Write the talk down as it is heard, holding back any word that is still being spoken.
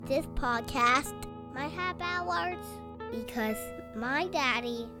this podcast might have bad words because my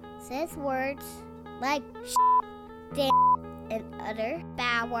daddy says words like damn, and other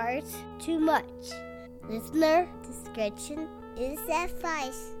bad words too much. Listener discretion is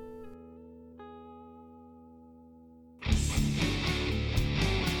advised.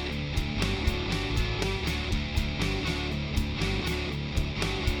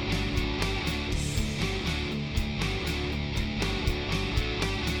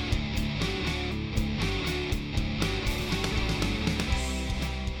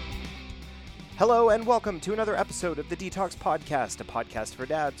 Hello and welcome to another episode of the Detox Podcast, a podcast for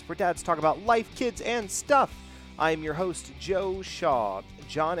dads, where dads talk about life, kids, and stuff. I'm your host, Joe Shaw.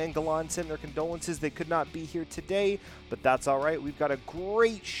 John and Galan send their condolences. They could not be here today, but that's all right. We've got a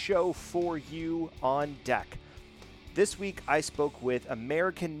great show for you on deck. This week, I spoke with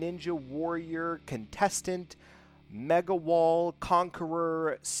American Ninja Warrior contestant, Mega Wall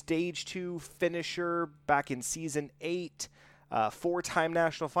Conqueror, Stage 2 finisher back in Season 8, four-time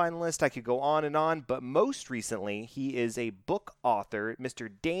national finalist. I could go on, but most recently, he is a book author, Mr.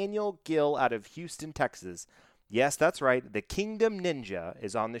 Daniel Gill out of Houston, Texas. Yes, that's right. The Kingdom Ninja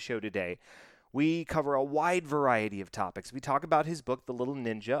is on the show today. We cover a wide variety of topics. We talk about his book, The Little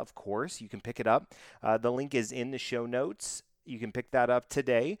Ninja, of course. You can pick it up. The link is in the show notes. You can pick that up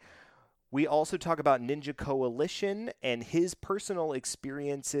today. We also talk about Ninja Coalition and his personal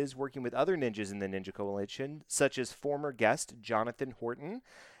experiences working with other ninjas in the Ninja Coalition, such as former guest Jonathan Horton.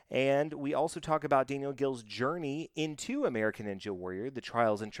 And we also talk about Daniel Gill's journey into American Ninja Warrior, the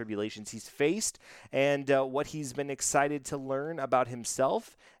trials and tribulations he's faced, and what he's been excited to learn about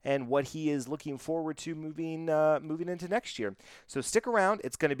himself and what he is looking forward to moving into next year. So stick around.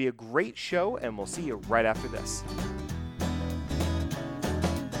 It's going to be a great show, and we'll see you right after this.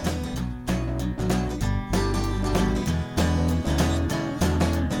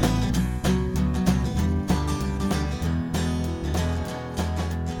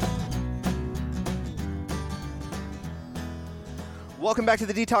 Welcome back to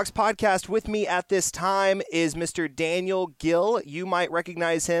the Detox Podcast. With me at this time is Mr. Daniel Gill. You might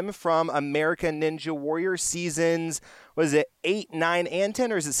recognize him from American Ninja Warrior seasons, was it 8, 9, and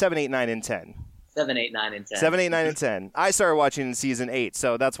 10, or is it 7, 8, 9, and 10? 7, 8, 9, and 10. 7, 8, 9, and 10. I started watching in season 8,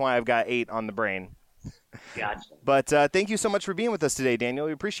 so that's why I've got 8 on the brain. Gotcha. But thank you so much for being with us today, Daniel.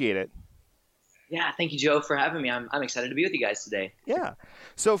 We appreciate it. Yeah, thank you, Joe, for having me. I'm excited to be with you guys today. Yeah.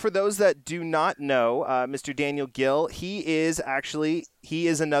 So for those that do not know, Mr. Daniel Gill, he is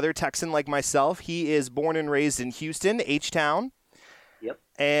another Texan like myself. He is born and raised in Houston, H-Town. Yep.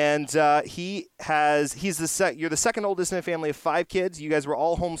 And you're the second oldest in a family of 5 kids. You guys were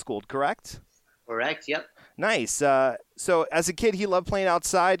all homeschooled, correct? Correct, yep. Nice. So as a kid, he loved playing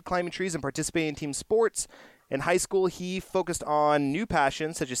outside, climbing trees, and participating in team sports. In high school, he focused on new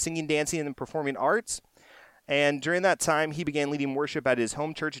passions such as singing, dancing, and performing arts. And during that time, he began leading worship at his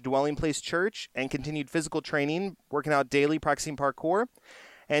home church, Dwelling Place Church, and continued physical training, working out daily, practicing parkour.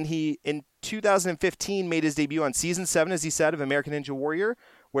 And he, in 2015, made his debut on Season 7, as he said, of American Ninja Warrior,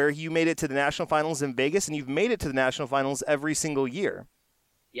 where you made it to the national finals in Vegas, and you've made it to the national finals every single year.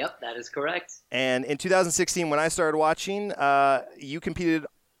 Yep, that is correct. And in 2016, when I started watching, you competed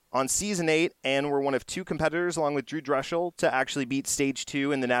on Season 8 and were one of 2 competitors, along with Drew Dreschel, to actually beat Stage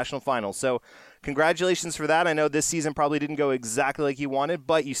 2 in the national finals. So congratulations for that. I know this season probably didn't go exactly like you wanted,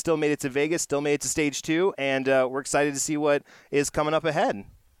 but you still made it to Vegas, still made it to Stage 2, and we're excited to see what is coming up ahead.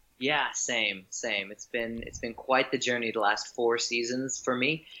 Yeah, same. It's been quite the journey the last 4 seasons for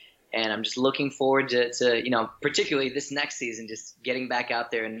me, and I'm just looking forward to particularly this next season, just getting back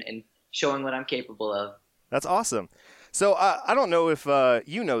out there and showing what I'm capable of. That's awesome. So I don't know if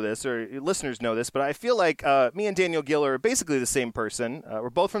you know this or listeners know this, but I feel like me and Daniel Gill are basically the same person. We're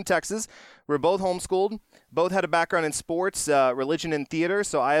both from Texas. We're both homeschooled. Both had a background in sports, religion, and theater.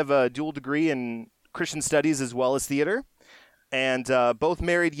 So I have a dual degree in Christian studies as well as theater. And both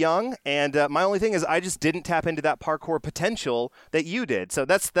married young. And my only thing is I just didn't tap into that parkour potential that you did. So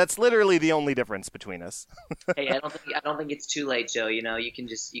that's literally the only difference between us. Hey, I don't think it's too late, Joe. You know, you can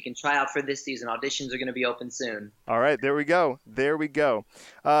try out for this season. Auditions are going to be open soon. All right, there we go.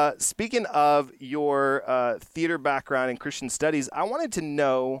 Speaking of your theater background in Christian studies, I wanted to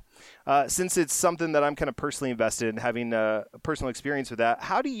know, since it's something that I'm kind of personally invested in, having a personal experience with that,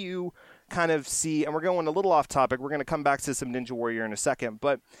 how do you kind of see, and we're going a little off topic, we're going to come back to some Ninja Warrior in a second,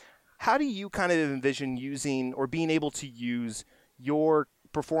 but how do you kind of envision using or being able to use your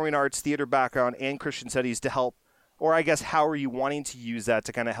performing arts, theater background, and Christian studies to help, or I guess how are you wanting to use that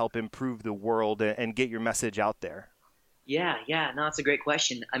to kind of help improve the world and get your message out there? Yeah, no, that's a great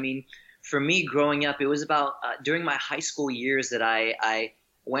question. I mean, for me growing up, it was about during my high school years that I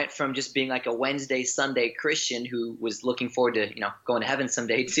went from just being like a Wednesday, Sunday Christian who was looking forward to, going to heaven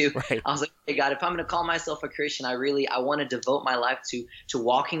someday too. Right. I was like, hey God, if I'm going to call myself a Christian, I want to devote my life to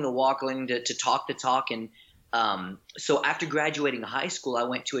walking the walk, learning to talk the talk. And so after graduating high school, I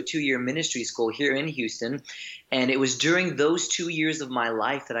went to a 2-year ministry school here in Houston. And it was during those 2 years of my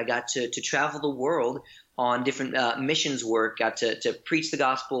life that I got to travel the world on different missions work, got to preach the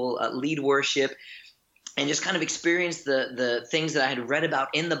gospel, lead worship, and just kind of experience the things that I had read about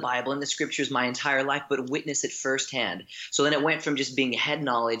in the Bible, in the scriptures my entire life, but witness it firsthand. So then it went from just being head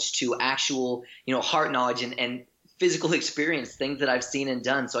knowledge to actual, heart knowledge and physical experience, things that I've seen and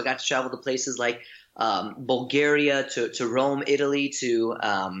done. So I got to travel to places like Bulgaria, to Rome, Italy, to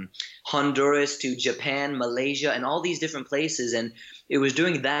Honduras, to Japan, Malaysia, and all these different places. And it was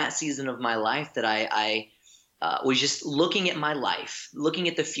during that season of my life that I was just looking at my life, looking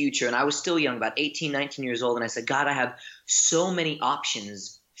at the future. And I was still young, about 18, 19 years old. And I said, God, I have so many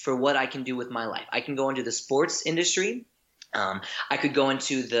options for what I can do with my life. I can go into the sports industry. I could go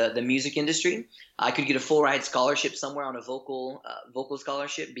into the music industry. I could get a full ride scholarship somewhere on a vocal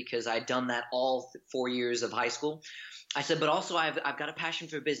scholarship because I'd done that all 4 years of high school. I said, but also I've got a passion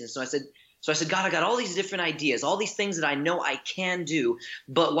for business. So I said, God, I got all these different ideas, all these things that I know I can do.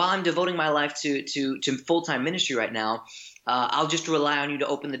 But while I'm devoting my life to full-time ministry right now, I'll just rely on you to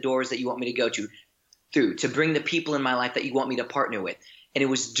open the doors that you want me to go through, to bring the people in my life that you want me to partner with. And it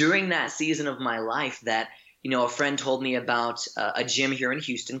was during that season of my life that, a friend told me about a gym here in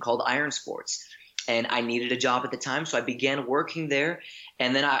Houston called Iron Sports. And I needed a job at the time, so I began working there.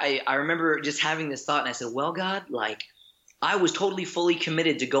 And then I remember just having this thought, and I said, well, God, I was totally fully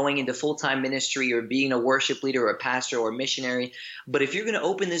committed to going into full-time ministry or being a worship leader or a pastor or a missionary. But if you're going to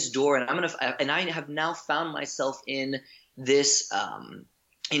open this door, and I have now found myself in this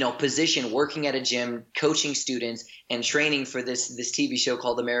position, working at a gym, coaching students and training for this TV show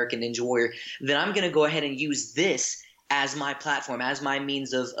called American Ninja Warrior, then I'm going to go ahead and use this as my platform, as my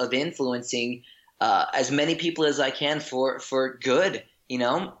means of influencing as many people as I can for good,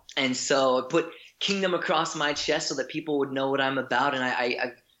 And so I put kingdom across my chest so that people would know what I'm about. And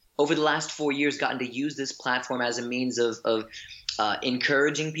I over the last 4 years, gotten to use this platform as a means of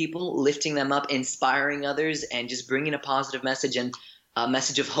encouraging people, lifting them up, inspiring others, and just bringing a positive message and a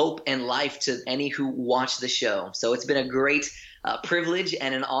message of hope and life to any who watch the show. So it's been a great privilege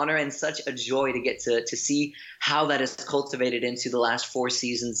and an honor and such a joy to get to see how that is cultivated into the last 4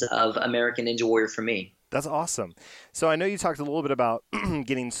 seasons of American Ninja Warrior for me. That's awesome. So I know you talked a little bit about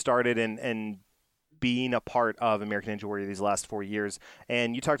getting started and being a part of American Ninja Warrior these last 4 years.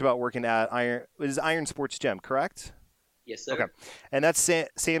 And you talked about working at Iron Sports Gym, correct? Yes, sir. Okay. And that's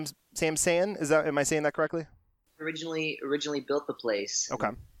Sam San? Am I saying that correctly? Originally built the place. Okay.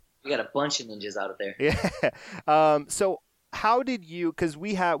 We got a bunch of ninjas out there. Yeah. So how did you, because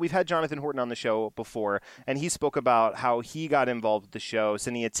we've had Jonathan Horton on the show before, and he spoke about how he got involved with the show,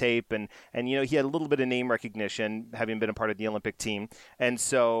 sending a tape, and he had a little bit of name recognition, having been a part of the Olympic team, and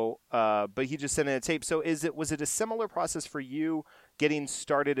so, but he just sent in a tape. So was it a similar process for you getting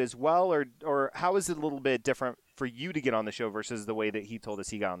started as well, or how is it a little bit different for you to get on the show versus the way that he told us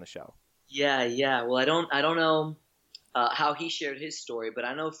he got on the show? Yeah. Well, I don't know how he shared his story, but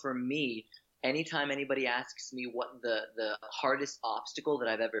I know for me, anytime anybody asks me what the hardest obstacle that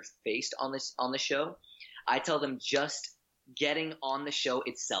I've ever faced on the show, I tell them just getting on the show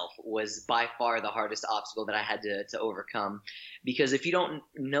itself was by far the hardest obstacle that I had to overcome. Because if you don't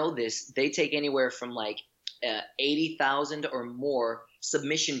know this, they take anywhere from 80,000 or more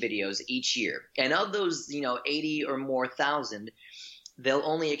submission videos each year. And of those, 80 or more thousand, they'll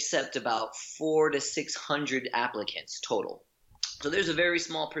only accept about 400 to 600 applicants total. So there's a very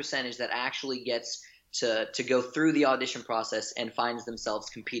small percentage that actually gets to go through the audition process and finds themselves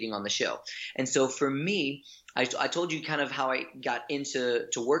competing on the show. And so for me, I told you kind of how I got into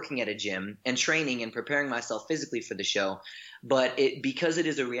working at a gym and training and preparing myself physically for the show. But because it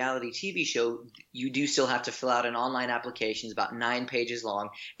is a reality TV show, you do still have to fill out an online application. It's about 9 pages long,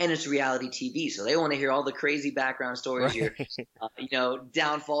 and it's reality TV. So they want to hear all the crazy background stories, right. Your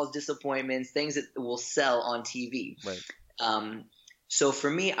downfalls, disappointments, things that will sell on TV. Right. So for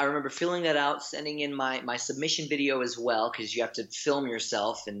me, I remember filling that out, sending in my submission video as well, because you have to film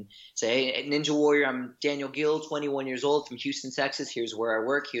yourself and say, hey, Ninja Warrior, I'm Daniel Gill, 21 years old from Houston, Texas. Here's where I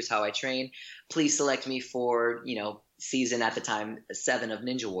work. Here's how I train. Please select me for, season at the time 7 of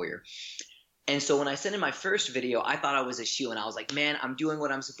Ninja Warrior. And so when I sent in my first video, I thought I was a shoo-in. I was like, man, I'm doing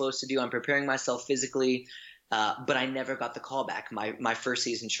what I'm supposed to do. I'm preparing myself physically. But I never got the call back my first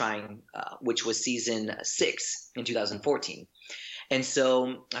season trying, which was season 6 in 2014. And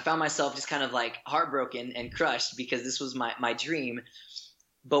so I found myself just kind of heartbroken and crushed because this was my dream.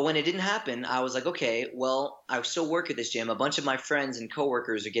 But when it didn't happen, I was like, okay, well, I still work at this gym. A bunch of my friends and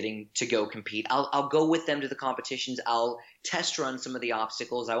coworkers are getting to go compete. I'll go with them to the competitions. I'll test run some of the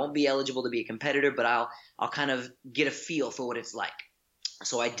obstacles. I won't be eligible to be a competitor, but I'll kind of get a feel for what it's like.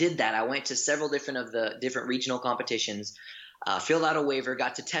 So I did that. I went to several different regional competitions. Filled out a waiver,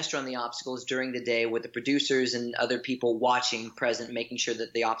 got to test run the obstacles during the day with the producers and other people watching, present, making sure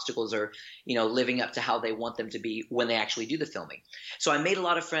that the obstacles are, living up to how they want them to be when they actually do the filming. So I made a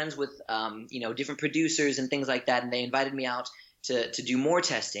lot of friends with, different producers and things like that, and they invited me out to do more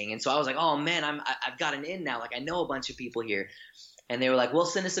testing. And so I was like, oh man, I've got an in now. Like I know a bunch of people here, and they were like, well,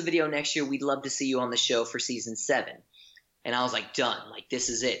 send us a video next year. We'd love to see you on the show for season 7. And I was like, done. Like this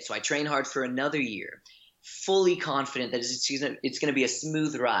is it. So I trained hard for another year, fully confident that it's going to be a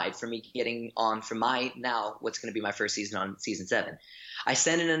smooth ride for me getting on for what's going to be my first season on season 7. I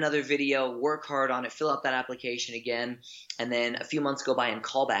send in another video, work hard on it, fill out that application again, and then a few months go by and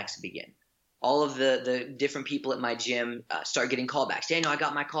callbacks begin. All of the different people at my gym start getting callbacks. Daniel, I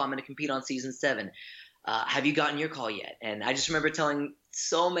got my call. I'm going to compete on season 7. Have you gotten your call yet? And I just remember telling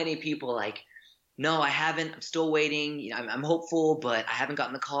so many people like, no, I haven't. I'm still waiting. I'm hopeful, but I haven't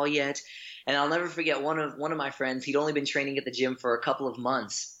gotten the call yet. And I'll never forget one of my friends. He'd only been training at the gym for a couple of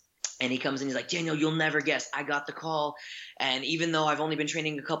months, and he comes in. He's like, Daniel, you'll never guess. I got the call, and even though I've only been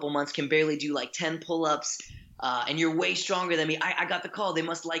training a couple months, can barely do like 10 pull-ups, and you're way stronger than me. I got the call. They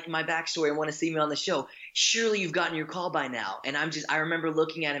must like my backstory and want to see me on the show. Surely you've gotten your call by now. And I remember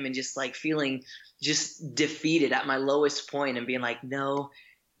looking at him and just like feeling just defeated at my lowest point and being like, no,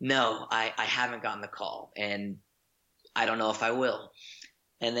 I haven't gotten the call, and I don't know if I will.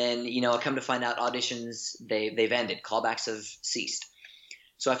 And then, I come to find out auditions, they've ended. Callbacks have ceased.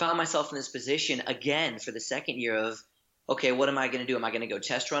 So I found myself in this position again for the second year of, okay, what am I going to do? Am I going to go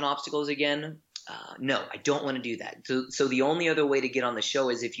test run obstacles again? No, I don't want to do that. So the only other way to get on the show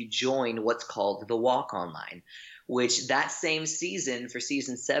is if you join what's called the walk-on line, which that same season for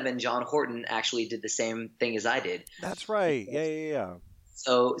season 7, John Horton actually did the same thing as I did. That's right. Yeah.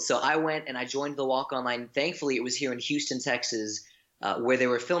 So I went and I joined the walk-on line. Thankfully, it was here in Houston, Texas, where they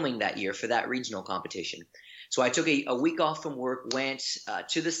were filming that year for that regional competition. So I took a week off from work, went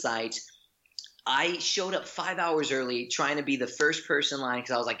to the site. I showed up 5 hours early trying to be the first person in line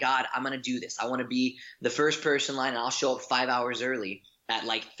because I was like, God, I'm going to do this. I want to be the first person in line, and I'll show up 5 hours early at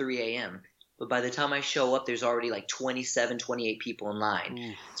like 3 a.m. But by the time I show up, there's already like 27, 28 people in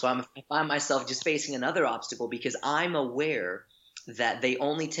line. So I find myself just facing another obstacle because I'm aware that they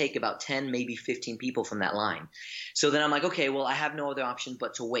only take about 10, maybe 15 people from that line. So then I'm like, okay, well, I have no other option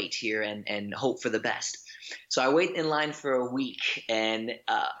but to wait here and hope for the best. So I wait in line for a week, and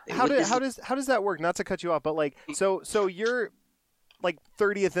how does that work? Not to cut you off, but like, so you're like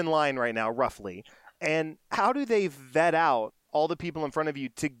 30th in line right now, roughly, and how do they vet out all the people in front of you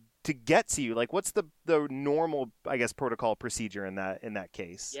to get to you? Like, what's the normal, I guess, protocol procedure in that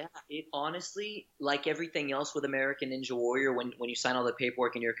case? Yeah, it honestly, like everything else with American Ninja Warrior, when you sign all the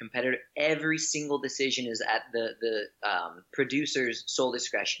paperwork and you're a competitor, every single decision is at the producer's sole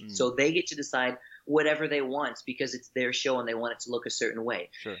discretion. So they get to decide whatever they want because it's their show and they want it to look a certain way.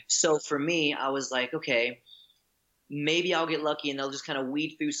 Sure. So for me, I was like, okay, maybe I'll get lucky and they'll just kind of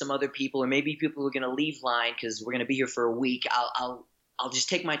weed through some other people, or maybe people are going to leave line because we're going to be here for a week. I'll just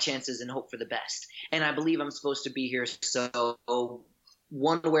take my chances and hope for the best. And I believe I'm supposed to be here, so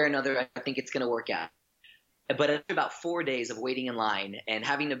one way or another, I think it's going to work out. But after about 4 days of waiting in line and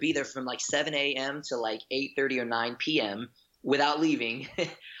having to be there from like 7 a.m. to like 8:30 or 9 p.m. without leaving,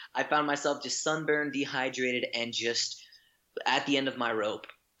 I found myself just sunburned, dehydrated, and just at the end of my rope.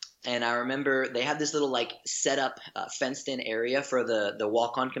 And I remember they had this little like set up fenced-in area for the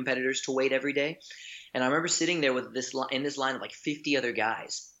walk-on competitors to wait every day. And I remember sitting there with in this line of like 50 other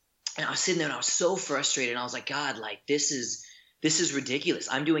guys. And I was sitting there and I was so frustrated. And I was like, God, like this is ridiculous.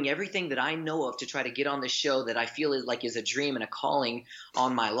 I'm doing everything that I know of to try to get on this show that I feel is a dream and a calling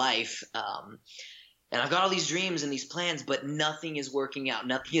on my life. And I've got all these dreams and these plans, but nothing is working out.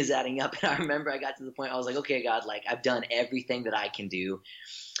 Nothing is adding up. And I remember I got to the point I was like, okay, God, like I've done everything that I can do.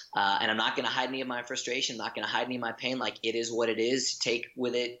 And I'm not going to hide any of my frustration. I'm not going to hide any of my pain. Like it is what it is. Take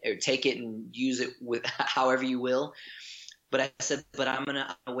it and use it with however you will. But I said, but I'm going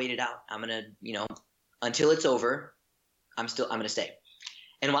to wait it out. I'm going to, until it's over, I'm going to stay.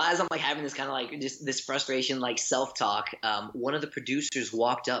 And as I'm like having this kind of like just this frustration, like self-talk, one of the producers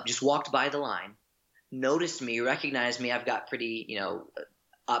walked by the line, noticed me, recognized me. I've got pretty,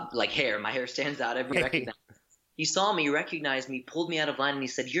 like hair. My hair stands out. Everybody recognized me. He saw me, recognized me, pulled me out of line, and he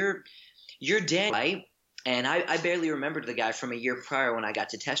said, You're Dan, right? And I barely remembered the guy from a year prior when I got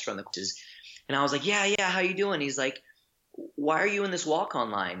to test run the courses. And I was like, yeah, how you doing? He's like, why are you in this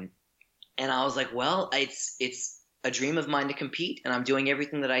walk-on line? And I was like, well, it's a dream of mine to compete, and I'm doing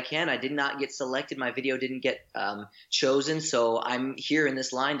everything that I can. I did not get selected. My video didn't get chosen, so I'm here in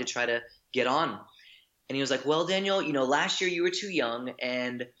this line to try to get on. And he was like, well, Daniel, last year you were too young,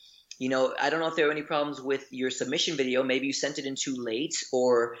 and, I don't know if there were any problems with your submission video. Maybe you sent it in too late,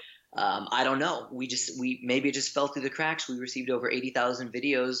 or I don't know. Maybe it just fell through the cracks. We received over 80,000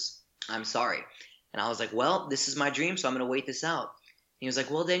 videos. I'm sorry. And I was like, well, this is my dream, so I'm going to wait this out. He was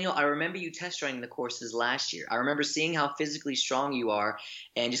like, well, Daniel, I remember you test running the courses last year. I remember seeing how physically strong you are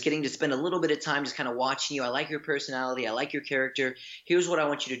and just getting to spend a little bit of time just kind of watching you. I like your personality. I like your character. Here's what I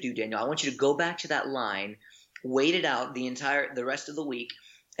want you to do, Daniel. I want you to go back to that line, wait it out the rest of the week,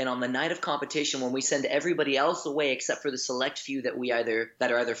 and on the night of competition, when we send everybody else away except for the select few that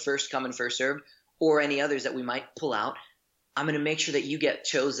are either first come and first served or any others that we might pull out, I'm going to make sure that you get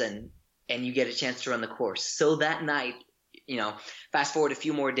chosen and you get a chance to run the course. So that night, fast forward a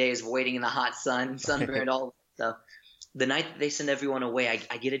few more days of waiting in the hot sun, sunburned, all that stuff. The night that they send everyone away,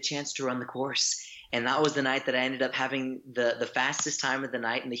 I get a chance to run the course. And that was the night that I ended up having the fastest time of the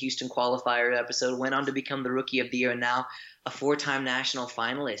night in the Houston qualifier episode, went on to become the Rookie of the Year, and now a 4-time national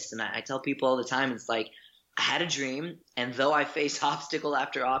finalist. And I tell people all the time, it's like I had a dream, and though I faced obstacle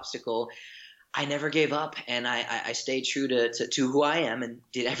after obstacle, I never gave up, and I stayed true to who I am and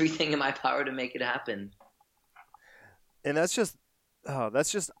did everything in my power to make it happen. And that's just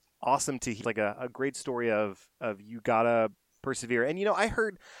awesome to hear, like a great story of you gotta persevere. And I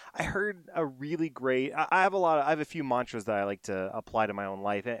heard a really great. I have a few mantras that I like to apply to my own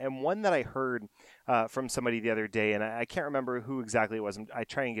life, and one that I heard from somebody the other day, and I can't remember who exactly it was. I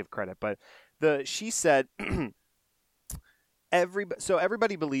try and give credit, but she said.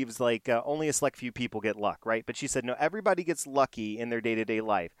 Everybody believes like only a select few people get luck, right? But she said, no, everybody gets lucky in their day-to-day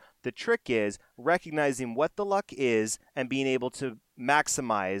life. The trick is recognizing what the luck is and being able to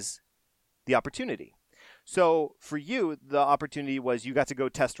maximize the opportunity. So for you, the opportunity was you got to go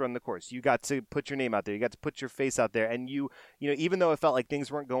test run the course. You got to put your name out there. You got to put your face out there. And you even though it felt like things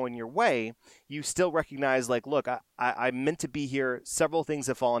weren't going your way, you still recognize like, look, I'm meant to be here. Several things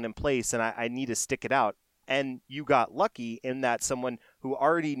have fallen in place and I need to stick it out. And you got lucky in that someone who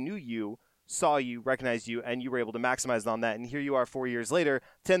already knew you, saw you, recognized you, and you were able to maximize on that. And here you are 4 years later,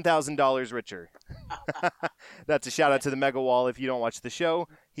 $10,000 richer. That's a shout out to the Mega Wall. If you don't watch the show,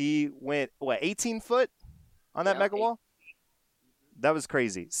 he went, 18 foot on that Mega Wall? That was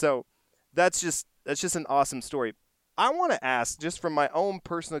crazy. So that's just an awesome story. I want to ask, just from my own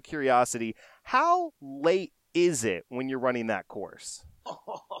personal curiosity, how late is it when you're running that course?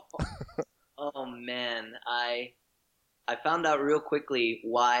 Oh man, I found out real quickly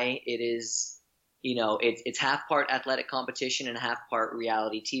why it is, it's half part athletic competition and half part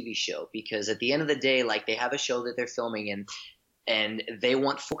reality TV show. Because at the end of the day, like they have a show that they're filming and they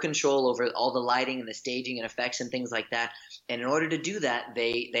want full control over all the lighting and the staging and effects and things like that. And in order to do that,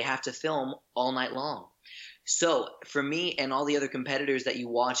 they have to film all night long. So for me and all the other competitors that you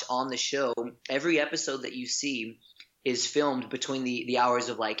watch on the show, every episode that you see is filmed between the hours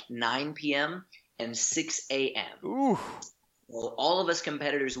of like 9 p.m. and 6 a.m. Ooh. Well, all of us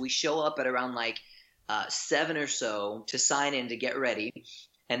competitors, we show up at around like 7 or so to sign in to get ready.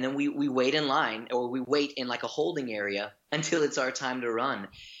 And then we wait in line, or we wait in like a holding area until it's our time to run.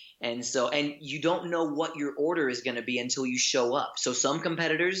 And you don't know what your order is going to be until you show up. So some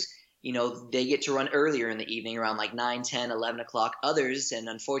competitors, they get to run earlier in the evening around like 9, 10, 11 o'clock. Others, and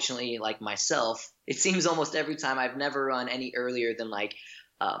unfortunately like myself, it seems almost every time I've never run any earlier than like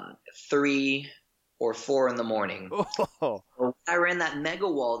 3 or 4 in the morning. Oh. So I ran that Mega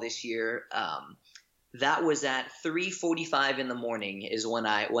Wall this year. That was at 3:45 in the morning is when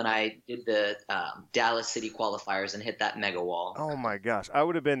I did the Dallas City qualifiers and hit that Mega Wall. Oh my gosh, I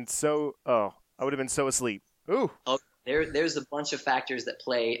would have been so asleep. Ooh. Oh, there's a bunch of factors that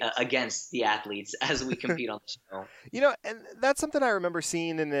play against the athletes as we compete on the show. And that's something I remember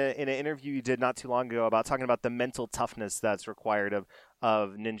seeing in an interview you did not too long ago about talking about the mental toughness that's required of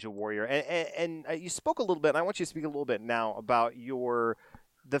Ninja Warrior. And you spoke a little bit, and I want you to speak a little bit now about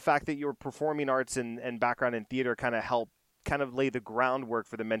the fact that your performing arts and background in theater help lay the groundwork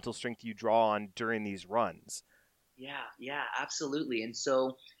for the mental strength you draw on during these runs. Yeah, absolutely. And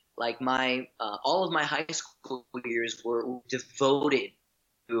so like my all of my high school years were devoted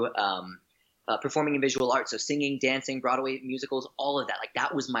to performing in visual arts, so singing, dancing, Broadway musicals, all of that. Like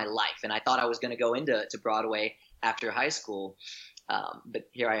that was my life, and I thought I was going to go into Broadway after high school, but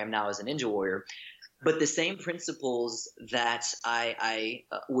here I am now as a Ninja Warrior. But the same principles that I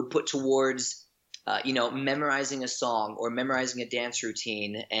would put towards memorizing a song or memorizing a dance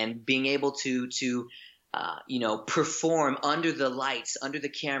routine and being able to perform under the lights, under the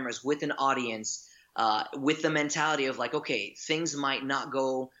cameras, with an audience, with the mentality of like, okay, things might not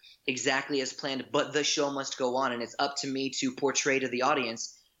go exactly as planned, but the show must go on, and it's up to me to portray to the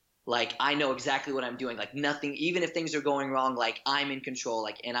audience like I know exactly what I'm doing. Like nothing, even if things are going wrong, like I'm in control.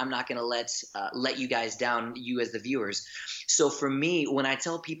 Like, and I'm not gonna let you guys down, you as the viewers. So for me, when I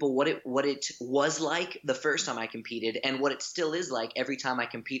tell people what it was like the first time I competed, and what it still is like every time I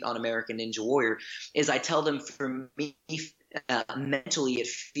compete on American Ninja Warrior, is I tell them for me. Mentally, it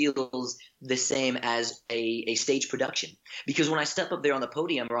feels the same as a stage production, because when I step up there on the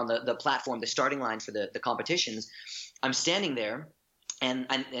podium or on the platform, the starting line for the competitions, I'm standing there. And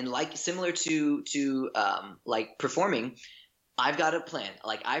like similar to like performing, I've got a plan.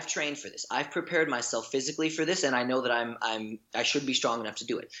 Like I've trained for this. I've prepared myself physically for this, and I know that I should be strong enough to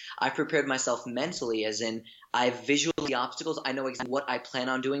do it. I've prepared myself mentally, as in I've visualized the obstacles. I know exactly what I plan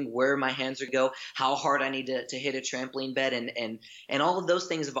on doing, where my hands are go, how hard I need to hit a trampoline bed, and all of those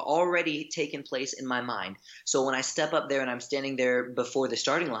things have already taken place in my mind. So when I step up there and I'm standing there before the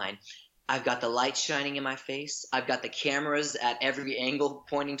starting line, I've got the lights shining in my face. I've got the cameras at every angle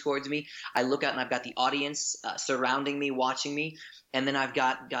pointing towards me. I look out and I've got the audience surrounding me, watching me. And then I've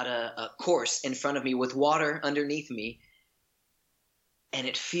got a course in front of me with water underneath me. And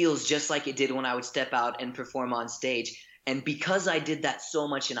it feels just like it did when I would step out and perform on stage. And because I did that so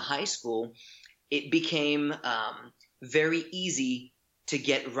much in high school, it became very easy to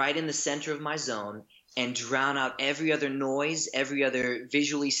get right in the center of my zone and drown out every other noise, every other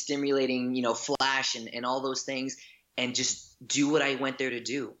visually stimulating, flash and all those things, and just do what I went there to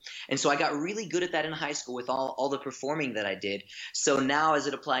do. And so I got really good at that in high school with all the performing that I did. So now as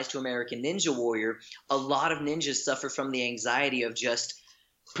it applies to American Ninja Warrior, a lot of ninjas suffer from the anxiety of just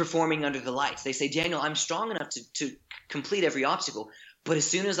performing under the lights. They say, Daniel, I'm strong enough to complete every obstacle, but as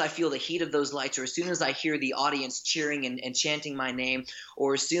soon as I feel the heat of those lights, or as soon as I hear the audience cheering and chanting my name,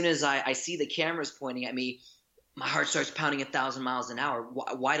 or as soon as I see the cameras pointing at me, my heart starts pounding 1,000 miles an hour.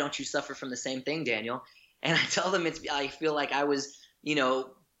 Why don't you suffer from the same thing, Daniel? And I tell them I feel like I was,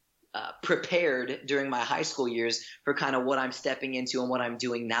 prepared during my high school years for kind of what I'm stepping into and what I'm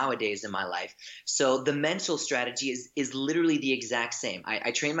doing nowadays in my life. So the mental strategy is literally the exact same.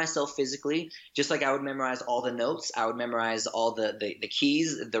 I train myself physically, just like I would memorize all the notes. I would memorize all the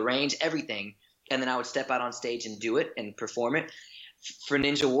keys, the range, everything. And then I would step out on stage and do it and perform it. For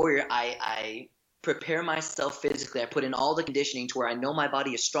Ninja Warrior, I prepare myself physically. I put in all the conditioning to where I know my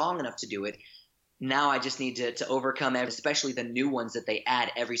body is strong enough to do it. Now I just need to overcome, especially the new ones that they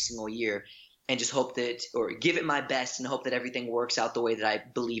add every single year, and just hope that, or give it my best and hope that everything works out the way that I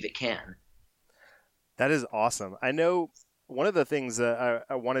believe it can. That is awesome. I know one of the things I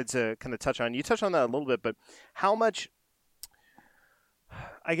wanted to kind of touch on, you touched on that a little bit, but how much,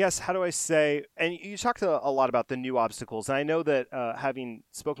 I guess, how do I say, and you talked a lot about the new obstacles, and I know that having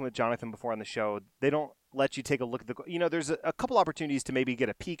spoken with Jonathan before on the show, they don't let you take a look at there's a couple opportunities to maybe get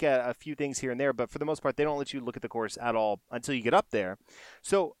a peek at a few things here and there, but for the most part, they don't let you look at the course at all until you get up there.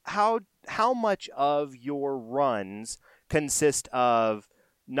 So how much of your runs consist of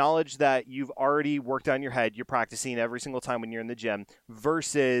knowledge that you've already worked on your head, you're practicing every single time when you're in the gym,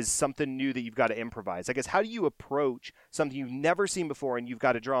 versus something new that you've got to improvise? I guess, how do you approach something you've never seen before and you've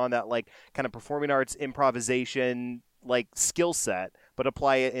got to draw on that like kind of performing arts improvisation like skill set, but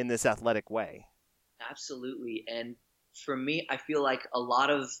apply it in this athletic way? Absolutely. And for me, I feel like a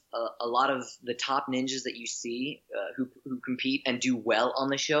lot of the top ninjas that you see who compete and do well on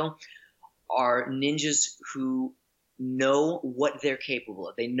the show are ninjas who know what they're capable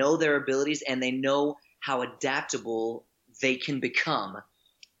of. They know their abilities, and they know how adaptable they can become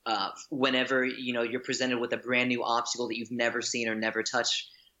whenever you're presented with a brand new obstacle that you've never seen or never touched,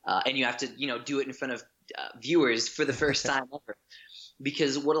 and you have to do it in front of viewers for the first time ever.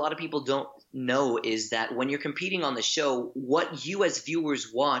 Because what a lot of people don't know is that when you're competing on the show, what you as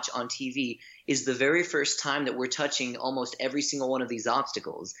viewers watch on TV is the very first time that we're touching almost every single one of these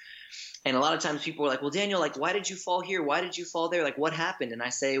obstacles. And a lot of times people are like, well, Daniel, like, why did you fall here? Why did you fall there? Like, what happened? And I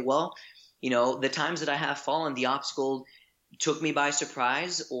say, well, the times that I have fallen, the obstacle took me by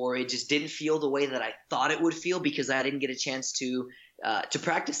surprise, or it just didn't feel the way that I thought it would feel because I didn't get a chance to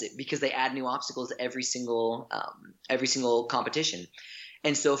practice it, because they add new obstacles every single competition.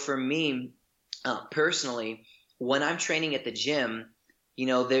 And so for me, personally, when I'm training at the gym,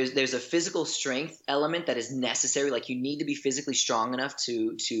 there's a physical strength element that is necessary. Like, you need to be physically strong enough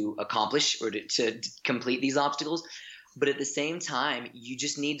to accomplish or to complete these obstacles. But at the same time, you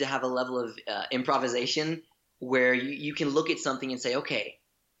just need to have a level of improvisation where you can look at something and say, okay,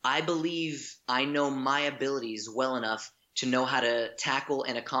 I believe I know my abilities well enough to know how to tackle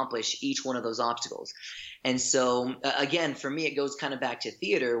and accomplish each one of those obstacles. And so, again, for me, it goes kind of back to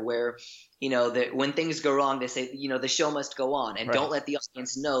theater where, that when things go wrong, they say, the show must go on, and don't let the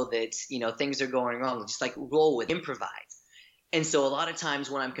audience know that, things are going wrong. Just like roll with, improvise. And so a lot of times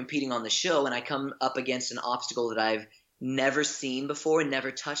when I'm competing on the show and I come up against an obstacle that I've never seen before,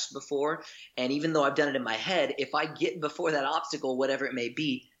 never touched before, and even though I've done it in my head, if I get before that obstacle, whatever it may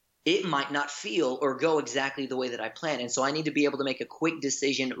be, it might not feel or go exactly the way that I planned. And so I need to be able to make a quick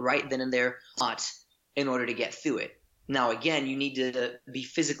decision right then and there in order to get through it. Now, again, you need to be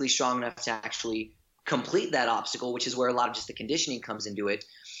physically strong enough to actually complete that obstacle, which is where a lot of just the conditioning comes into it.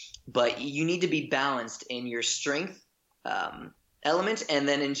 But you need to be balanced in your strength element, and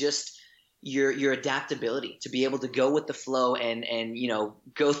then in just your adaptability to be able to go with the flow and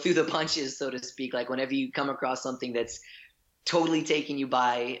go through the punches, so to speak. Like whenever you come across something that's totally taking you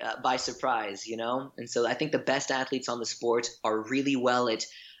by surprise, And so I think the best athletes on the sport are really well at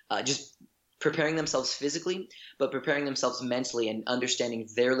just preparing themselves physically, but preparing themselves mentally and understanding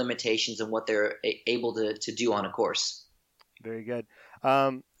their limitations and what they're able to do on a course. Very good.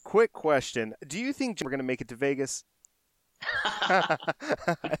 Quick question. Do you think we're going to make it to Vegas?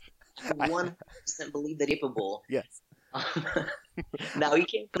 100% believe that capable. Yes. Now, he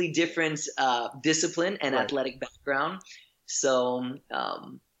came from a different discipline and athletic background. So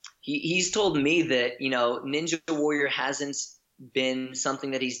he's told me that, Ninja Warrior hasn't been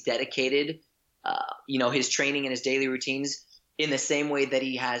something that he's dedicated, his training and his daily routines in the same way that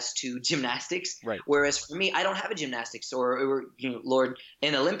he has to gymnastics. Right. Whereas for me, I don't have a gymnastics or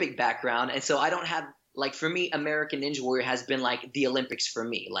an Olympic background. And so I don't have, like, for me, American Ninja Warrior has been like the Olympics for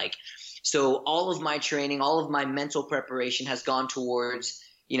me. Like, so all of my training, all of my mental preparation has gone towards,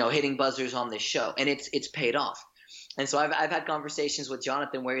 hitting buzzers on this show, and it's paid off. And so I've had conversations with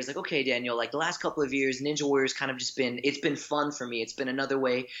Jonathan where he's like, okay, Daniel, like the last couple of years, Ninja Warrior's kind of it's been fun for me. It's been another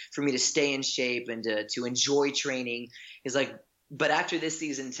way for me to stay in shape and to enjoy training. He's like, but after this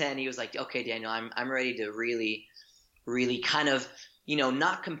season 10, he was like, okay, Daniel, I'm ready to really, really kind of,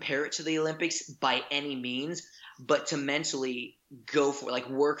 not compare it to the Olympics by any means, but to mentally go for it, like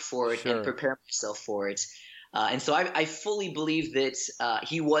work for it and prepare myself for it. And so I fully believe that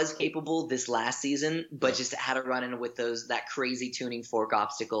he was capable this last season, but just had to run in with that crazy tuning fork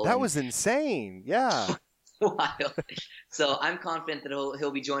obstacle. That was insane. Yeah. Wild. So I'm confident that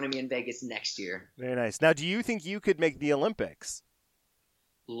he'll be joining me in Vegas next year. Very nice. Now, do you think you could make the Olympics?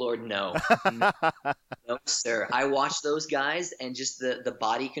 Lord, no. No, sir. I watch those guys and just the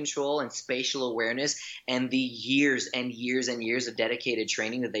body control and spatial awareness and the years and years and years of dedicated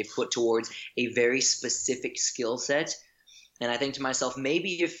training that they've put towards a very specific skill set. And I think to myself,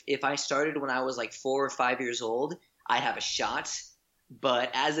 maybe if I started when I was like 4 or 5 years old, I'd have a shot.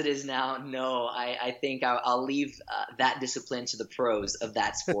 But as it is now, no, I think I'll leave that discipline to the pros of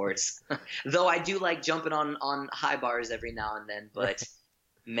that sport. Though I do like jumping on high bars every now and then, but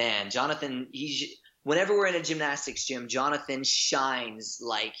man, Jonathan, whenever we're in a gymnastics gym, Jonathan shines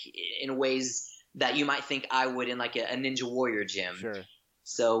like in ways that you might think I would in like a Ninja Warrior gym. Sure.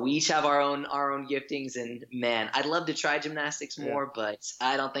 So we each have our own giftings, and man, I'd love to try gymnastics more, but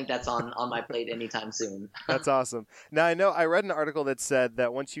I don't think that's on my plate anytime soon. That's awesome. Now I read an article that said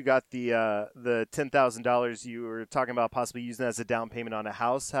that once you got the $10,000, you were talking about possibly using that as a down payment on a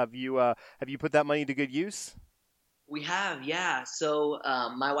house. Have you put that money to good use? We have, yeah. So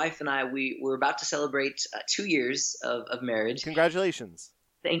my wife and I, we're about to celebrate 2 years of marriage. Congratulations.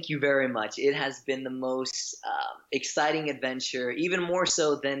 Thank you very much. It has been the most exciting adventure, even more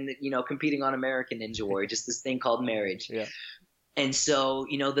so than, competing on American Ninja Warrior, just this thing called marriage. Yeah. And so,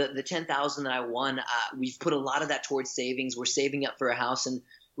 the $10,000 that I won, we've put a lot of that towards savings. We're saving up for a house, and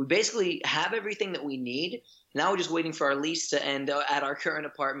we basically have everything that we need. Now we're just waiting for our lease to end at our current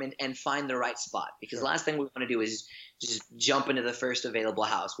apartment and find the right spot. Because the last thing we want to do is just jump into the first available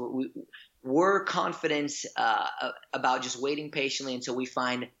house. We're confident about just waiting patiently until we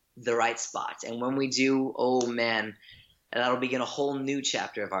find the right spot. And when we do, oh man, that'll begin a whole new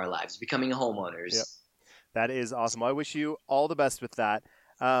chapter of our lives, becoming homeowners. Yep. That is awesome. I wish you all the best with that.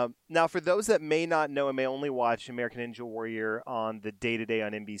 Now, for those that may not know and may only watch American Ninja Warrior on the day-to-day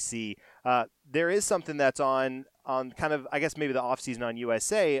on NBC, there is something that's on kind of, I guess, maybe the off-season on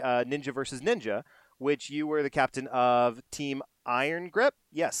USA, Ninja versus Ninja, which you were the captain of Team Iron Grip.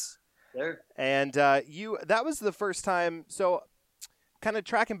 Yes. Sure. And that was the first time. So kind of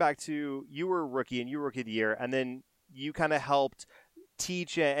tracking back to, you were a rookie and you were Rookie of the Year, and then you kind of helped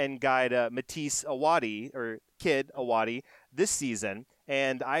teach and guide Matisse Awadi, or Kid Awadi, this season.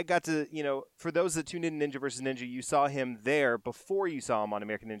 And I got to, for those that tuned in Ninja versus Ninja, you saw him there before you saw him on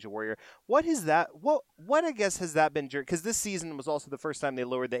American Ninja Warrior. What is that? What I guess has that been? Because this season was also the first time they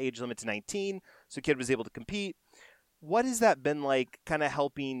lowered the age limit to 19, so kid was able to compete. What has that been like, kind of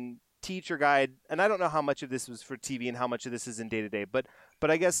helping teach or guide? And I don't know how much of this was for TV and how much of this is in day-to-day, but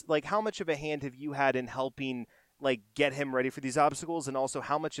I guess, like, how much of a hand have you had in helping, like, get him ready for these obstacles? And also,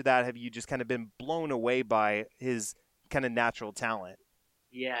 how much of that have you just kind of been blown away by his kind of natural talent?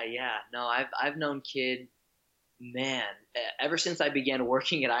 Yeah. No, I've known Kid, man, ever since I began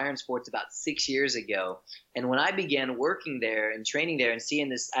working at Iron Sports about 6 years ago. And when I began working there and training there and seeing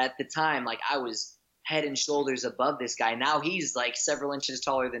this at the time, like, I was head and shoulders above this guy. Now he's like several inches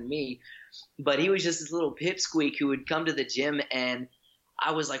taller than me, but he was just this little pipsqueak who would come to the gym, and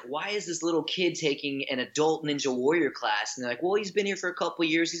I was like, why is this little kid taking an adult Ninja Warrior class? And they're like, well, he's been here for a couple of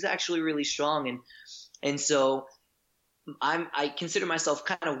years. He's actually really strong. And so I consider myself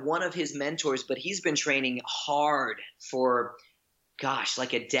kind of one of his mentors, but he's been training hard for, gosh,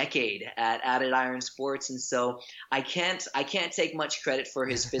 like a decade at Iron Sports. And so I can't take much credit for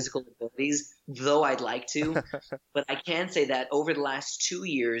his physical abilities, though I'd like to. But I can say that over the last 2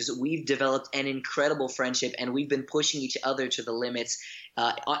 years, we've developed an incredible friendship, and we've been pushing each other to the limits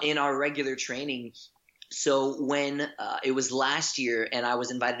in our regular training. So when it was last year and I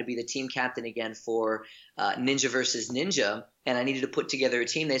was invited to be the team captain again for Ninja versus Ninja, and I needed to put together a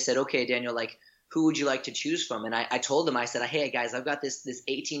team, they said, okay, Daniel, like, who would you like to choose from? And I told them, I said, hey, guys, I've got this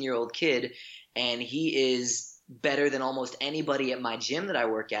 18-year-old kid, and he is better than almost anybody at my gym that I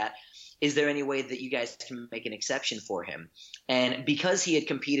work at. Is there any way that you guys can make an exception for him? And because he had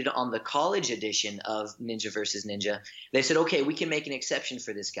competed on the college edition of Ninja versus Ninja, they said, okay, we can make an exception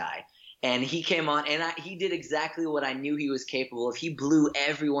for this guy. And he came on, and he did exactly what I knew he was capable of. He blew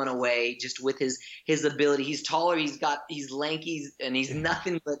everyone away just with his ability. He's taller, he's lanky, and he's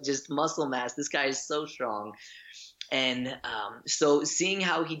nothing but just muscle mass. This guy is so strong. And so seeing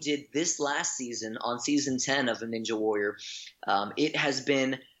how he did this last season on season 10 of Ninja Warrior, it has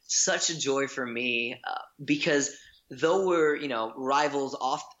been such a joy for me because though we're, rivals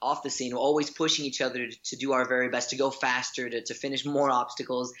off the scene, we're always pushing each other to do our very best, to go faster, to finish more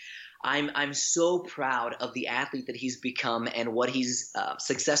obstacles. I'm so proud of the athlete that he's become and what he's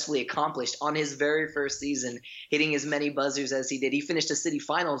successfully accomplished on his very first season, hitting as many buzzers as he did. He finished a city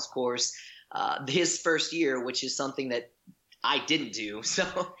finals course his first year, which is something that I didn't do. So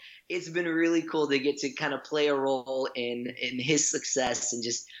it's been really cool to get to kind of play a role in his success and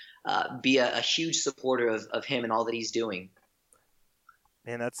just be a huge supporter of him and all that he's doing.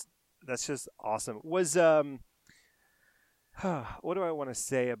 Man, that's just awesome. Was what do I want to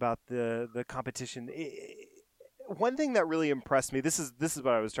say about the competition? One thing that really impressed me, this is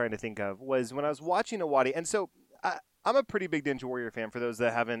what I was trying to think of, was when I was watching Awadi, and so I'm a pretty big Ninja Warrior fan for those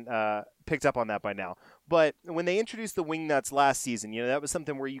that haven't picked up on that by now. But when they introduced the wing nuts last season, that was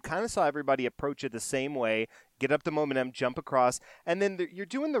something where you kind of saw everybody approach it the same way, get up the momentum, jump across, and then you're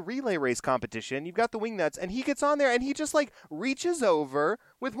doing the relay race competition. You've got the wing nuts, and he gets on there, and he just like reaches over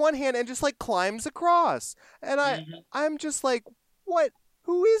with one hand and just like climbs across. And I'm just like, what?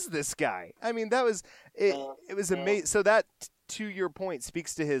 Who is this guy? I mean, that was it. It was amazing. So that, to your point,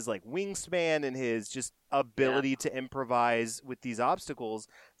 speaks to his like wingspan and his just ability to improvise with these obstacles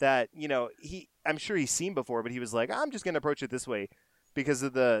that, I'm sure he's seen before, but he was like, I'm just going to approach it this way because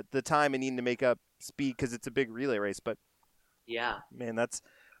of the time and needing to make up speed because it's a big relay race. But yeah, man,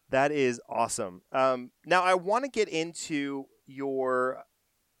 that is awesome. Now I want to get into your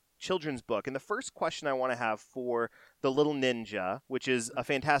children's book, and the first question I want to have for The Little Ninja, which is a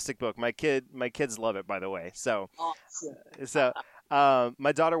fantastic book. My kids love it, by the way. So,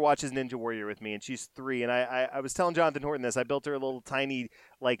 my daughter watches Ninja Warrior with me, and she's 3. And I was telling Jonathan Horton this. I built her a little tiny,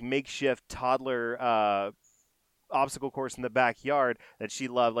 like, makeshift toddler obstacle course in the backyard that she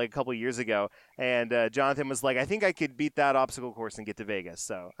loved like a couple years ago. And Jonathan was like, I think I could beat that obstacle course and get to Vegas.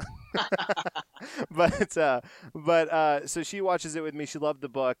 So, but so she watches it with me. She loved the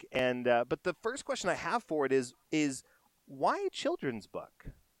book. And but the first question I have for it is why a children's book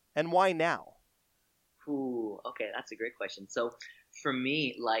and why now? Ooh, okay, that's a great question. So for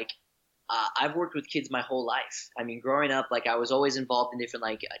me, like, I've worked with kids my whole life. I mean, growing up, like, I was always involved in different,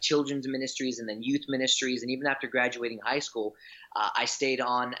 like, children's ministries and then youth ministries. And even after graduating high school, I stayed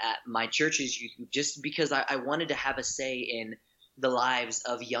on at my church's youth group just because I wanted to have a say in the lives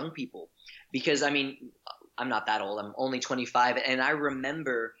of young people. Because, I mean, I'm not that old. I'm only 25. And I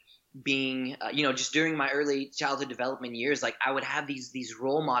remember being, just during my early childhood development years, like, I would have these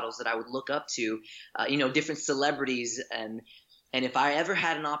role models that I would look up to, different celebrities. And if I ever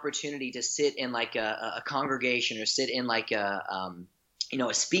had an opportunity to sit in like a congregation or sit in like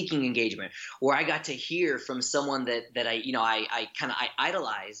a speaking engagement where I got to hear from someone that I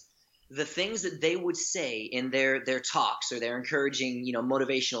idolize, the things that they would say in their talks or their encouraging,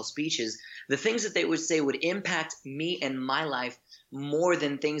 motivational speeches, the things that they would say would impact me and my life more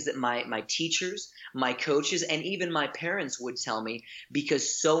than things that my teachers, my coaches, and even my parents would tell me,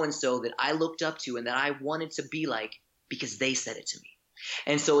 because so and so that I looked up to and that I wanted to be like because they said it to me.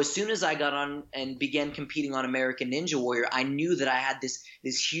 And so as soon as I got on and began competing on American Ninja Warrior, I knew that I had this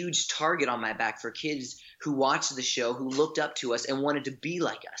huge target on my back for kids who watched the show, who looked up to us and wanted to be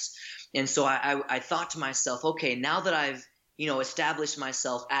like us. And so I thought to myself, okay, now that I've established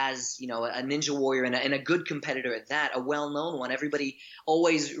myself as a ninja warrior and a good competitor at that, a well-known one, everybody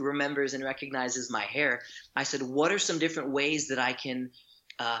always remembers and recognizes my hair. I said, what are some different ways that I can,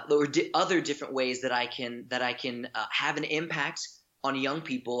 other different ways that I can have an impact on young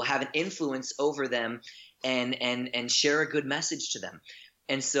people, have an influence over them, and share a good message to them.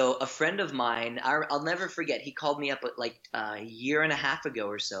 And so a friend of mine, I'll never forget, he called me up like a year and a half ago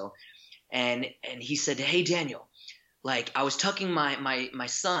or so, and he said, hey, Daniel, like I was tucking my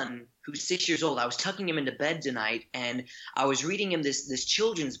son, who's 6 years old, I was tucking him into bed tonight, and I was reading him this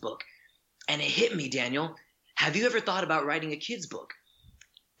children's book, and it hit me, Daniel, have you ever thought about writing a kid's book?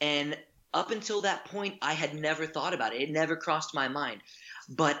 And up until that point, I had never thought about it. It never crossed my mind.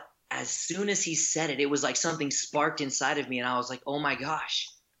 But as soon as he said it, it was like something sparked inside of me, and I was like, oh my gosh,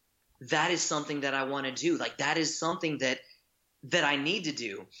 that is something that I want to do. Like that is something that I need to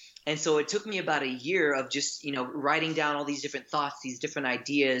do. And so it took me about a year of just, writing down all these different thoughts, these different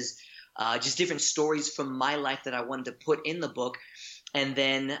ideas, just different stories from my life that I wanted to put in the book. And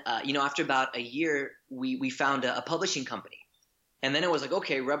then, after about a year, we found a publishing company. And then it was like,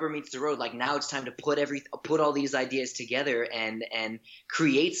 okay, rubber meets the road. Like now it's time to put all these ideas together and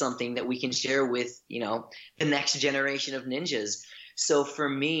create something that we can share with, the next generation of ninjas. So for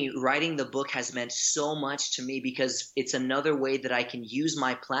me, writing the book has meant so much to me because it's another way that I can use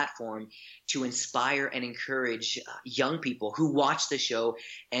my platform to inspire and encourage young people who watch the show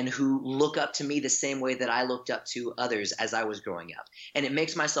and who look up to me the same way that I looked up to others as I was growing up. And it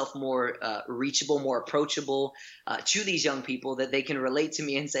makes myself more reachable, more approachable to these young people, that they can relate to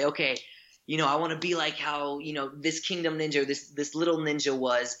me and say, okay, I want to be like how, this Kingdom Ninja, this little ninja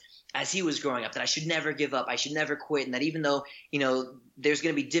was as he was growing up, that I should never give up. I should never quit. And that even though, there's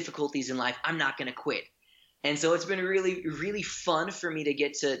going to be difficulties in life, I'm not going to quit. And so it's been really, really fun for me to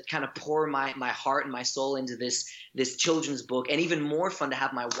get to kind of pour my heart and my soul into this children's book, and even more fun to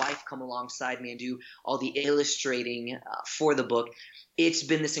have my wife come alongside me and do all the illustrating for the book. It's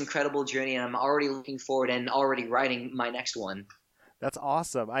been this incredible journey, and I'm already looking forward and already writing my next one. That's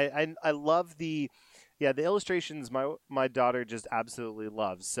awesome. I love the illustrations my daughter just absolutely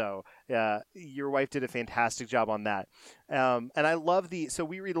loves. So your wife did a fantastic job on that. And I love so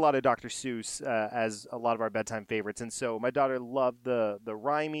we read a lot of Dr. Seuss as a lot of our bedtime favorites. And so my daughter loved the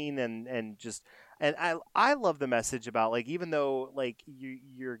rhyming and I love the message about, like, even though like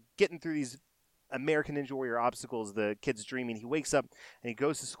you're getting through these American Ninja Warrior obstacles, the kid's dreaming, he wakes up and he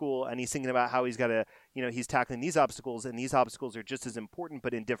goes to school and he's thinking about how he's got to, he's tackling these obstacles, and these obstacles are just as important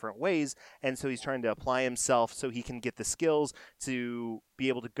but in different ways. And so he's trying to apply himself so he can get the skills to be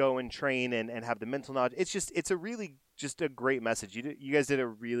able to go and train and have the mental knowledge. It's a really just a great message. You guys did a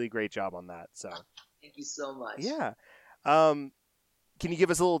really great job on that. So thank you so much. Yeah. Can you give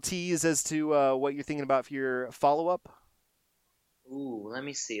us a little tease as to what you're thinking about for your follow-up? Ooh, let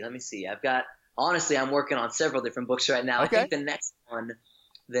me see. Honestly, I'm working on several different books right now. Okay. I think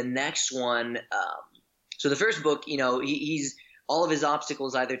the next one. So the first book, he's all of his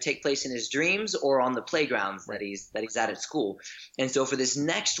obstacles either take place in his dreams or on the playgrounds that he's at school. And so for this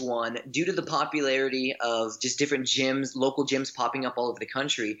next one, due to the popularity of just different gyms, local gyms popping up all over the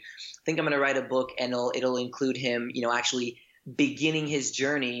country, I think I'm going to write a book, and it'll include him, actually beginning his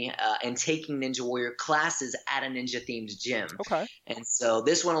journey and taking Ninja Warrior classes at a ninja-themed gym. Okay. And so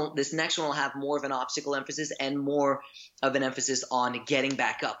this next one will have more of an obstacle emphasis and more of an emphasis on getting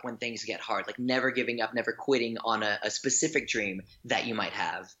back up when things get hard, like never giving up, never quitting on a specific dream that you might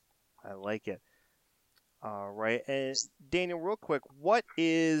have. I like it. All right. And Daniel, real quick, what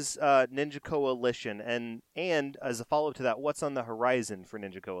is Ninja Coalition? And as a follow-up to that, what's on the horizon for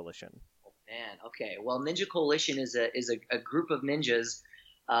Ninja Coalition? Man, okay. Well, Ninja Coalition is a group of ninjas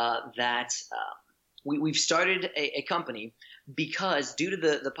that we've started a company because due to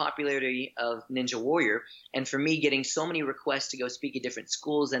the popularity of Ninja Warrior, and for me getting so many requests to go speak at different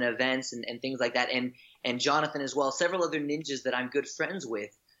schools and events and things like that, and Jonathan as well, several other ninjas that I'm good friends with,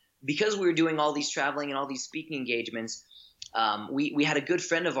 because we were doing all these traveling and all these speaking engagements, we had a good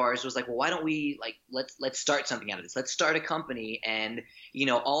friend of ours was like, well, why don't we let's start something out of this? Let's start a company and,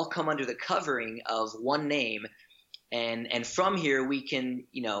 all come under the covering of one name. And from here we can,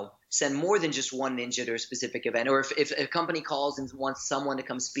 send more than just one ninja to a specific event. Or if a company calls and wants someone to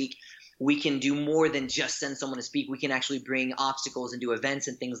come speak, we can do more than just send someone to speak. We can actually bring obstacles and do events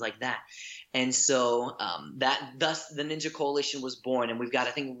and things like that. And so thus the Ninja Coalition was born. And we've got,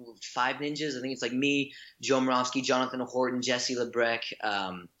 I think, 5 ninjas. I think it's like me, Joe Moravsky, Jonathan Horton, Jesse Lebrecht,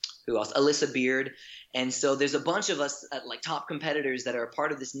 who else? Alyssa Beard. And so there's a bunch of us like top competitors that are a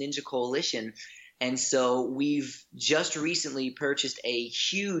part of this Ninja Coalition. And so we've just recently purchased a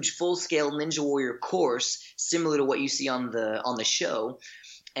huge full-scale Ninja Warrior course, similar to what you see on the show.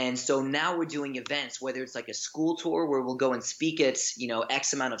 And so now we're doing events, whether it's like a school tour where we'll go and speak at,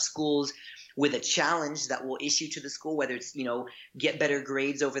 X amount of schools with a challenge that we'll issue to the school, whether it's, get better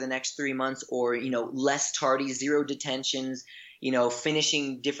grades over the next 3 months or, less tardies, 0 detentions,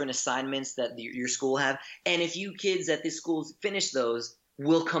 finishing different assignments that your school have. And if you kids at this school finish those,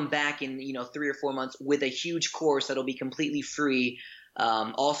 we'll come back in, 3 or 4 months with a huge course that'll be completely free,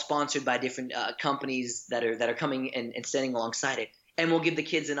 all sponsored by different companies that are coming and standing alongside it. And we'll give the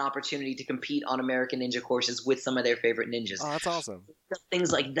kids an opportunity to compete on American Ninja courses with some of their favorite ninjas. Oh, that's awesome.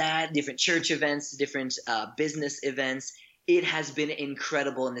 Things like that, different church events, different business events. It has been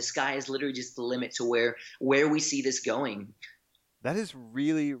incredible, and the sky is literally just the limit to where we see this going. That is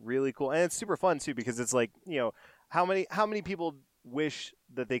really, really cool. And it's super fun, too, because it's like, how many people wish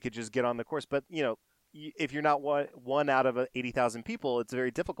that they could just get on the course? But, if you're not one out of 80,000 people, it's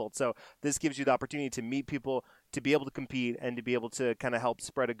very difficult. So this gives you the opportunity to meet people, to be able to compete, and to be able to kind of help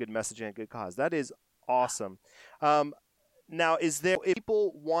spread a good message and a good cause. That is awesome. Now, if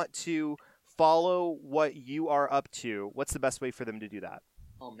people want to follow what you are up to, what's the best way for them to do that?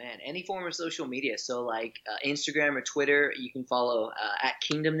 Oh, man, any form of social media. So like Instagram or Twitter, you can follow at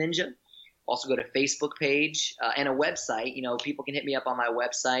Kingdom Ninja. Also go to Facebook page and a website. People can hit me up on my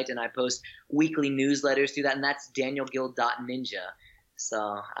website, and I post weekly newsletters through that, and that's danielgill.ninja.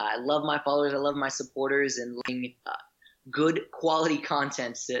 So I love my followers. I love my supporters, and looking good quality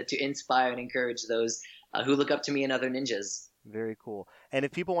content to inspire and encourage those who look up to me and other ninjas. Very cool. And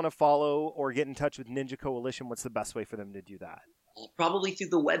if people want to follow or get in touch with Ninja Coalition, what's the best way for them to do that? Probably through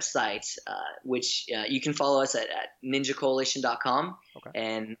the website, which you can follow us at ninjacoalition.com. Okay.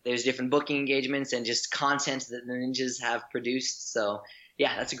 And there's different booking engagements and just content that the ninjas have produced. So,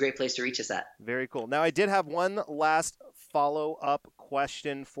 yeah, that's a great place to reach us at. Very cool. Now, I did have one last follow-up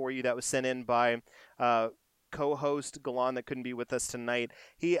question for you that was sent in by co-host Galan that couldn't be with us tonight.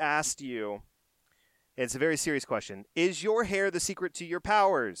 He asked you, it's a very serious question, is your hair the secret to your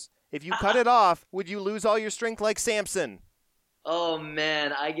powers? If you cut it off, would you lose all your strength like Samson? Oh,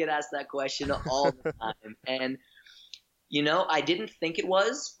 man, I get asked that question all the time. And, I didn't think it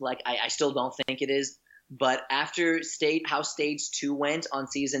was. Like, I still don't think it is. But after how Stage 2 went on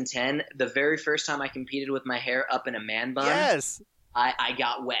Season 10, the very first time I competed with my hair up in a man bun, yes, I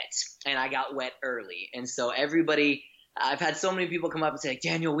got wet. And I got wet early. And so I've had so many people come up and say,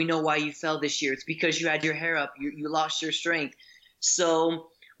 Daniel, we know why you fell this year. It's because you had your hair up. You lost your strength. So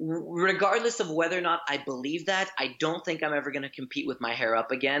regardless of whether or not I believe that, I don't think I'm ever going to compete with my hair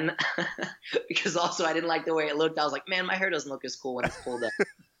up again because also I didn't like the way it looked. I was like, man, my hair doesn't look as cool when it's pulled up.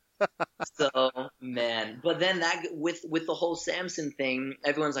 So, man. But then that with the whole Samson thing,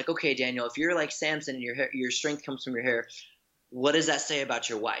 everyone's like, okay, Daniel, if you're like Samson and your strength comes from your hair, what does that say about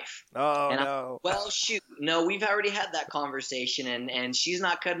your wife? Oh, and no. Well, shoot. No, we've already had that conversation, and she's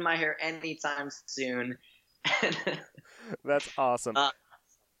not cutting my hair anytime soon. That's awesome.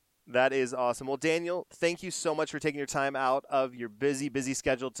 That is awesome. Well, Daniel, thank you so much for taking your time out of your busy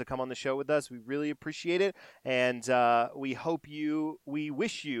schedule to come on the show with us. We really appreciate it, and we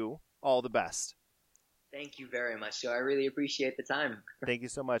wish you all the best. Thank you very much, Joe. I really appreciate the time. Thank you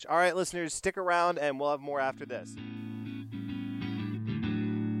so much. All right, listeners, stick around, and we'll have more after this.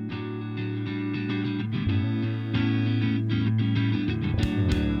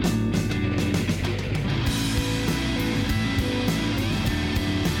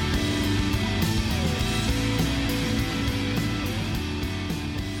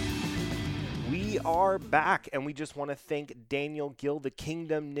 Are back, and we just want to thank Daniel Gill, the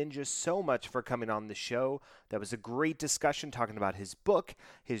Kingdom Ninja, so much for coming on the show That was a great discussion talking about his book,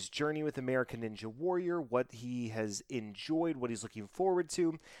 his journey with American Ninja Warrior, what he has enjoyed, what he's looking forward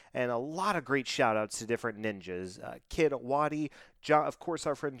to, and a lot of great shout-outs to different ninjas. Kid Wadi, of course,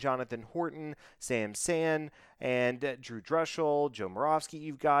 our friend Jonathan Horton, Sam San, and Drew Drushel, Joe Moravsky.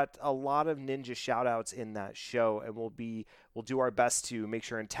 You've got a lot of ninja shout-outs in that show, and we'll do our best to make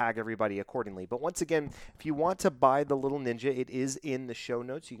sure and tag everybody accordingly. But once again, if you want to buy the Little Ninja, it is in the show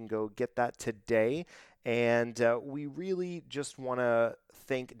notes. You can go get that today. And we really just want to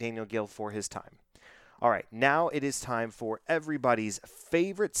thank Daniel Gill for his time. All right, now it is time for everybody's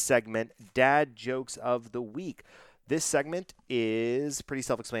favorite segment, Dad Jokes of the Week. This segment is pretty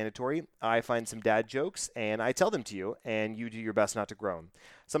self-explanatory. I find some dad jokes, and I tell them to you, and you do your best not to groan.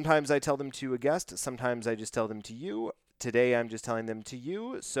 Sometimes I tell them to a guest. Sometimes I just tell them to you. Today I'm just telling them to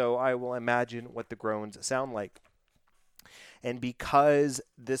you, so I will imagine what the groans sound like. And because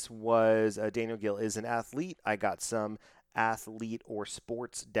this was Daniel Gill is an athlete, I got some athlete or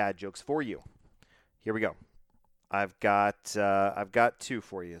sports dad jokes for you. Here we go. I've got two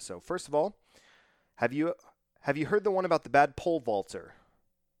for you. So first of all, have you heard the one about the bad pole vaulter?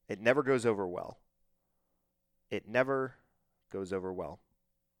 It never goes over well. It never goes over well.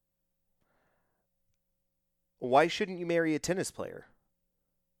 Why shouldn't you marry a tennis player?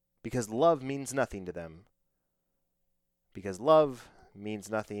 Because love means nothing to them. Because love means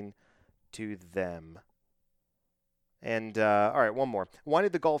nothing to them. And, all right, one more. Why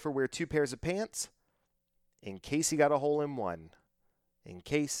did the golfer wear 2 pairs of pants? In case he got a hole in one. In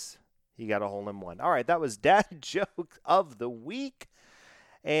case he got a hole in one. All right, that was Dad Joke of the Week.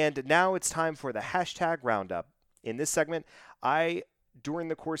 And now it's time for the hashtag roundup. In this segment, during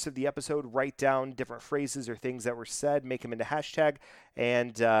the course of the episode, write down different phrases or things that were said, make them into hashtag,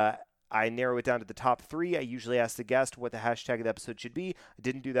 and I narrow it down to the top 3. I usually ask the guest what the hashtag of the episode should be. I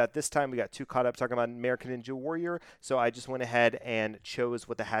didn't do that this time. We got too caught up talking about American Ninja Warrior, so I just went ahead and chose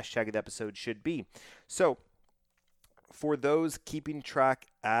what the hashtag of the episode should be. So, for those keeping track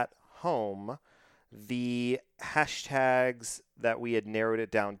at home, the hashtags that we had narrowed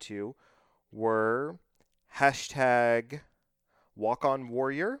it down to were hashtag Walk On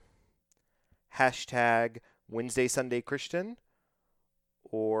Warrior, hashtag Wednesday Sunday Christian,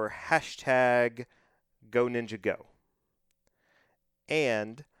 or hashtag Go Ninja Go.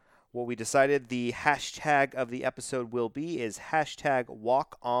 And what we decided the hashtag of the episode will be is hashtag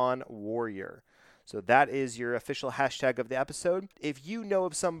Walk On Warrior. So that is your official hashtag of the episode. If you know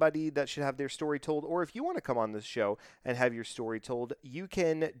of somebody that should have their story told, or if you want to come on this show and have your story told, you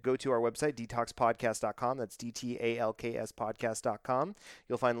can go to our website, detoxpodcast.com. That's DTALKS podcast.com.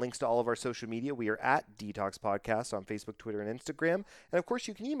 You'll find links to all of our social media. We are at Detox Podcast on Facebook, Twitter, and Instagram. And of course,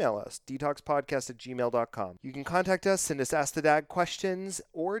 you can email us, detoxpodcast@gmail.com. You can contact us, send us Ask the Dad questions,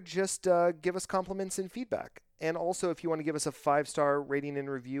 or just give us compliments and feedback. And also, if you want to give us a 5-star rating and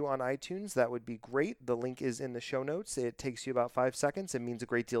review on iTunes, that would be great. The link is in the show notes. It takes you about 5 seconds. It means a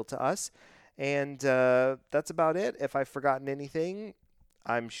great deal to us. And that's about it. If I've forgotten anything,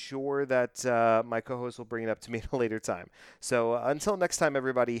 I'm sure that my co-host will bring it up to me at a later time. So until next time,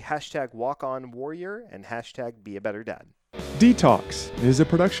 everybody, hashtag Walk On Warrior and hashtag Be a Better Dad. Detox is a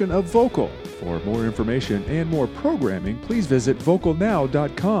production of Vocal. For more information and more programming, please visit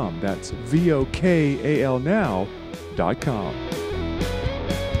vocalnow.com. That's VOKAL now.com.